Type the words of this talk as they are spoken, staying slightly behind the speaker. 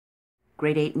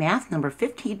Grade 8 Math, number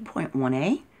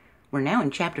 15.1a. We're now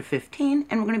in Chapter 15,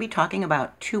 and we're going to be talking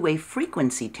about two-way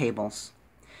frequency tables.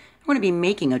 We're going to be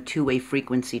making a two-way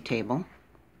frequency table.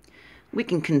 We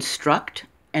can construct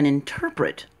and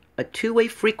interpret a two-way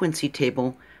frequency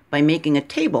table by making a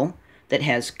table that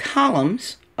has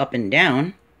columns up and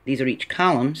down. These are each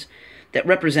columns that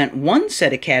represent one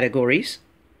set of categories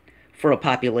for a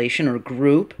population or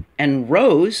group, and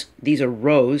rows, these are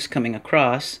rows coming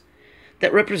across,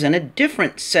 that represent a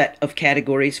different set of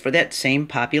categories for that same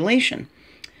population.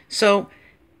 So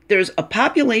there's a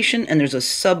population and there's a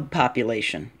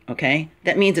subpopulation, okay?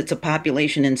 That means it's a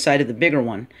population inside of the bigger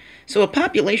one. So a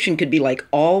population could be like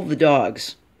all the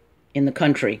dogs in the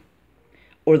country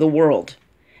or the world.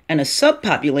 And a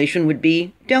subpopulation would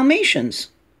be Dalmatians.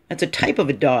 That's a type of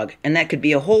a dog, and that could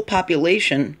be a whole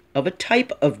population of a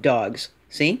type of dogs,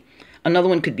 see? Another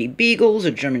one could be beagles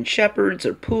or German shepherds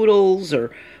or poodles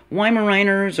or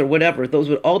Weimaraners or whatever. Those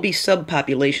would all be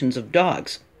subpopulations of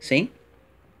dogs, see?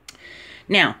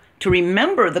 Now, to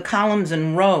remember the columns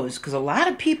and rows, because a lot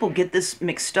of people get this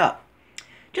mixed up,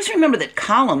 just remember that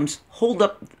columns hold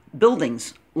up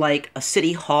buildings like a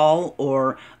city hall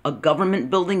or a government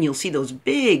building. You'll see those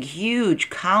big, huge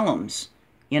columns,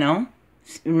 you know?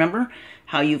 Remember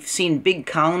how you've seen big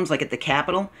columns like at the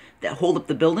Capitol that hold up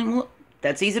the building? Well,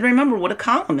 that's easy to remember what a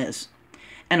column is.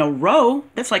 And a row,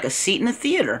 that's like a seat in a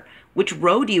theater. Which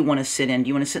row do you want to sit in? Do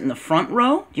you want to sit in the front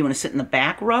row? Do you want to sit in the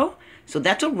back row? So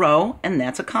that's a row and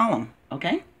that's a column,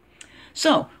 okay?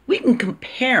 So we can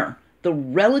compare the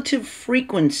relative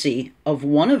frequency of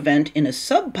one event in a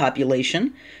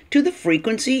subpopulation to the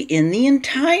frequency in the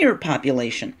entire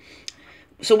population.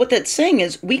 So what that's saying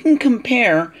is we can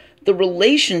compare the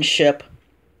relationship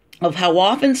of how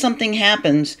often something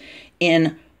happens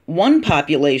in one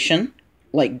population,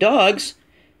 like dogs,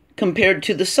 compared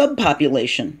to the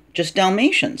subpopulation, just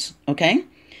Dalmatians, okay?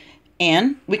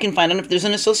 And we can find out if there's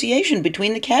an association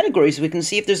between the categories. We can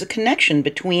see if there's a connection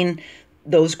between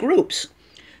those groups.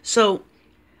 So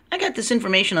I got this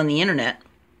information on the internet.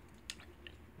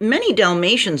 Many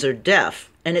Dalmatians are deaf,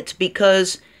 and it's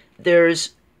because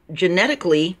there's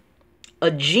genetically a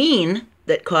gene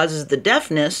that causes the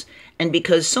deafness, and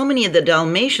because so many of the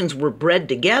Dalmatians were bred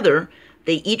together,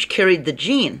 they each carried the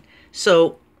gene.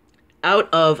 So out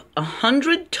of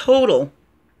 100 total,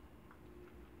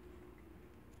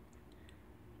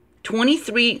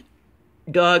 23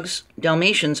 dogs,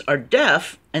 Dalmatians, are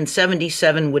deaf, and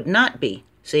 77 would not be.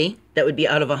 See? That would be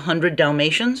out of 100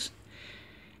 Dalmatians.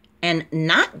 And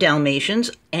not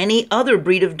Dalmatians, any other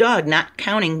breed of dog, not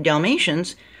counting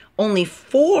Dalmatians, only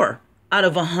 4 out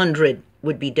of 100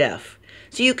 would be deaf.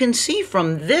 So you can see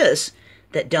from this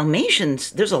that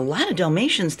Dalmatians, there's a lot of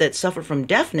Dalmatians that suffer from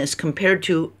deafness compared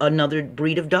to another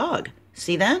breed of dog.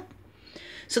 See that?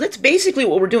 So that's basically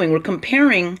what we're doing. We're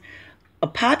comparing a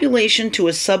population to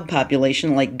a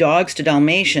subpopulation, like dogs to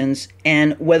Dalmatians,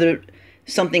 and whether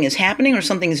something is happening or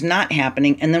something is not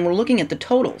happening, and then we're looking at the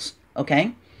totals,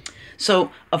 okay?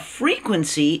 So a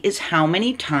frequency is how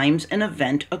many times an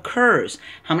event occurs,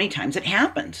 how many times it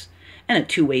happens. And a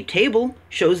two-way table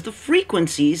shows the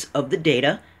frequencies of the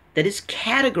data that is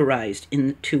categorized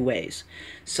in two ways.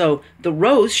 So the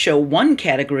rows show one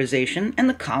categorization and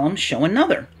the columns show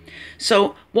another.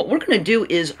 So what we're going to do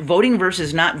is voting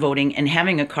versus not voting, and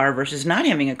having a car versus not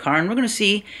having a car, and we're going to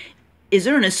see, is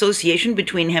there an association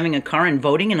between having a car and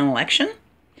voting in an election?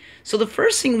 So the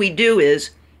first thing we do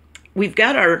is we've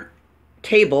got our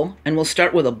table, and we'll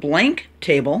start with a blank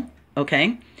table,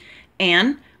 okay?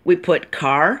 And we put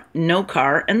car, no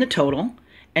car, and the total,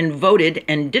 and voted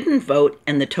and didn't vote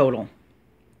and the total.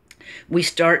 We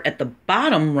start at the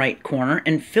bottom right corner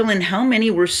and fill in how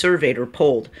many were surveyed or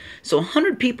polled. So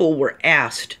 100 people were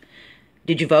asked,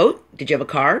 did you vote? Did you have a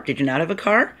car? Did you not have a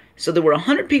car? So there were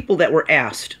 100 people that were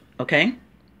asked, okay?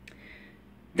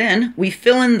 Then we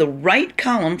fill in the right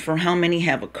column for how many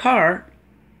have a car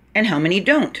and how many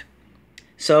don't.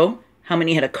 So how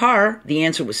many had a car? The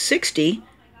answer was 60.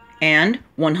 And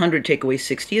 100 take away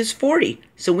 60 is 40.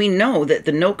 So we know that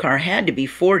the no car had to be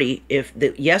 40 if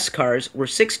the yes cars were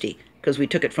 60, because we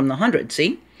took it from the 100,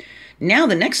 see? Now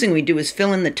the next thing we do is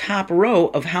fill in the top row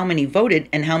of how many voted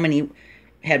and how many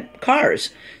had cars.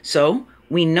 So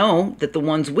we know that the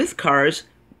ones with cars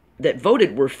that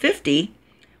voted were 50.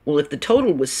 Well, if the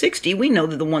total was 60, we know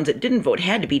that the ones that didn't vote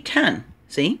had to be 10,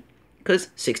 see? Because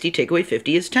 60 take away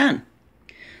 50 is 10.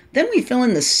 Then we fill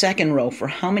in the second row for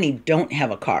how many don't have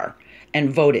a car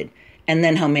and voted, and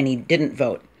then how many didn't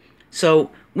vote. So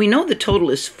we know the total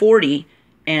is 40,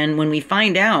 and when we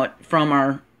find out from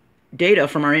our data,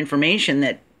 from our information,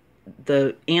 that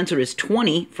the answer is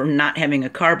 20 for not having a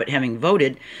car but having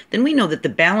voted, then we know that the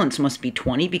balance must be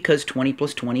 20 because 20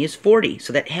 plus 20 is 40.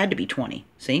 So that had to be 20,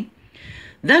 see?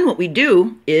 Then what we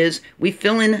do is we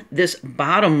fill in this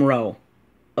bottom row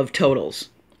of totals,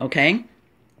 okay?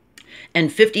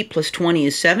 And 50 plus 20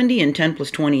 is 70, and 10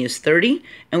 plus 20 is 30.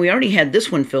 And we already had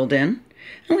this one filled in.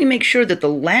 And we make sure that the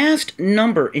last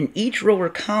number in each row or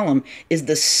column is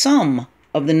the sum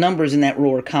of the numbers in that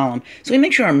row or column. So we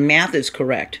make sure our math is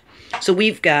correct. So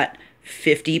we've got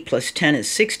 50 plus 10 is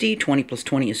 60, 20 plus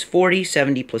 20 is 40,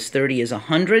 70 plus 30 is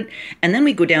 100. And then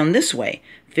we go down this way.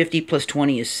 50 plus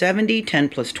 20 is 70, 10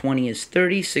 plus 20 is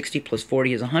 30, 60 plus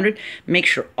 40 is 100. Make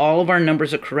sure all of our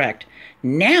numbers are correct.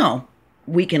 Now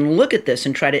we can look at this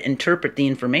and try to interpret the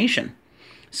information.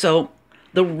 So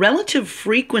the relative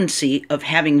frequency of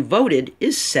having voted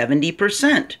is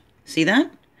 70%. See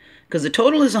that? Because the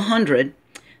total is 100.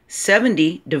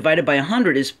 70 divided by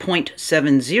 100 is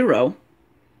 0.70.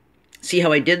 See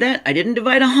how I did that? I didn't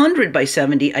divide 100 by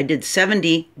 70. I did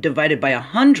 70 divided by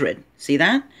 100. See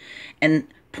that? And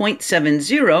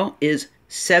 0.70 is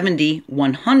 70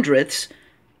 100ths,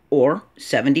 or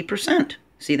 70%.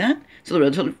 See that? So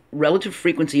the relative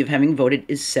frequency of having voted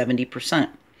is 70%.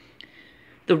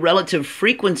 The relative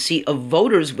frequency of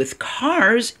voters with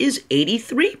cars is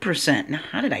 83%. Now,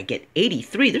 how did I get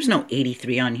 83? There's no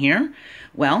 83 on here.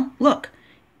 Well, look,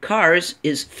 cars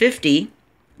is 50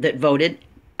 that voted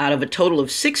out of a total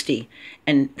of 60,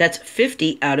 and that's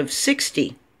 50 out of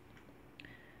 60.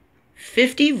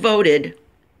 50 voted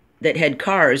that had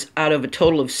cars out of a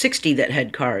total of 60 that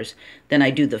had cars. Then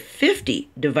I do the 50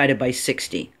 divided by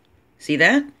 60. See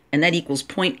that? And that equals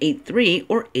 0.83,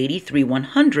 or 83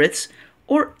 100ths,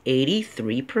 or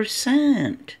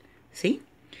 83%. See?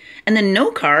 And then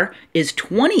no car is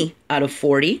 20 out of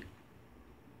 40.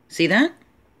 See that?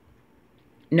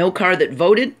 No car that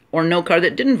voted or no car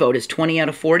that didn't vote is 20 out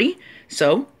of 40.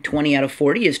 So 20 out of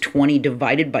 40 is 20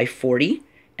 divided by 40,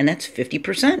 and that's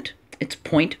 50%. It's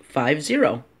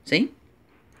 0.50. See?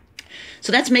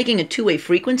 So that's making a two-way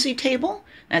frequency table.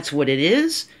 That's what it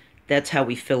is. That's how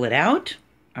we fill it out.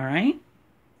 All right?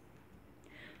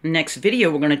 Next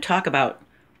video, we're going to talk about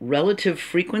relative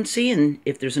frequency and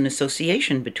if there's an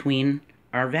association between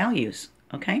our values.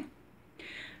 Okay?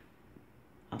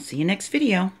 I'll see you next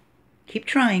video. Keep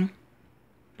trying.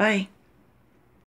 Bye.